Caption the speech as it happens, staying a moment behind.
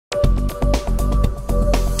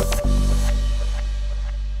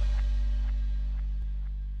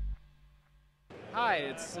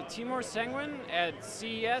it's Timur Senguin at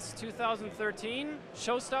CES 2013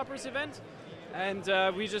 Showstoppers event,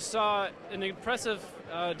 and we just saw an impressive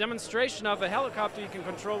demonstration of a helicopter you can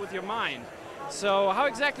control with your mind. So how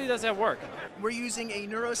exactly does that work? We're using a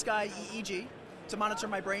NeuroSky EEG to monitor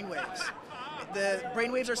my brainwaves. The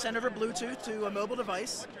brainwaves are sent over Bluetooth to a mobile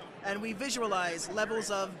device, and we visualize levels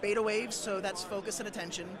of beta waves, so that's focus and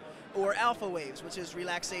attention, or alpha waves, which is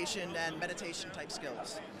relaxation and meditation type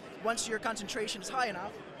skills. Once your concentration is high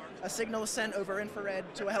enough, a signal is sent over infrared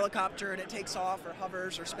to a helicopter and it takes off or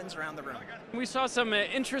hovers or spins around the room. We saw some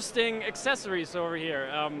interesting accessories over here,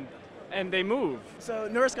 and they move. So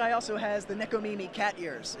NeuroSky also has the Nekomimi cat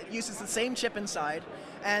ears. It uses the same chip inside,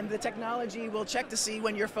 and the technology will check to see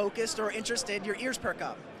when you're focused or interested, your ears perk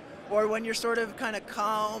up. Or when you're sort of kind of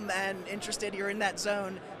calm and interested, you're in that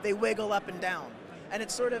zone, they wiggle up and down. And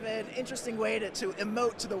it's sort of an interesting way to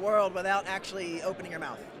emote to the world without actually opening your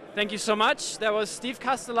mouth. Thank you so much. That was Steve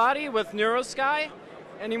Castellati with NeuroSky.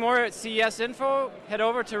 Any more CES info, head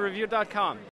over to review.com.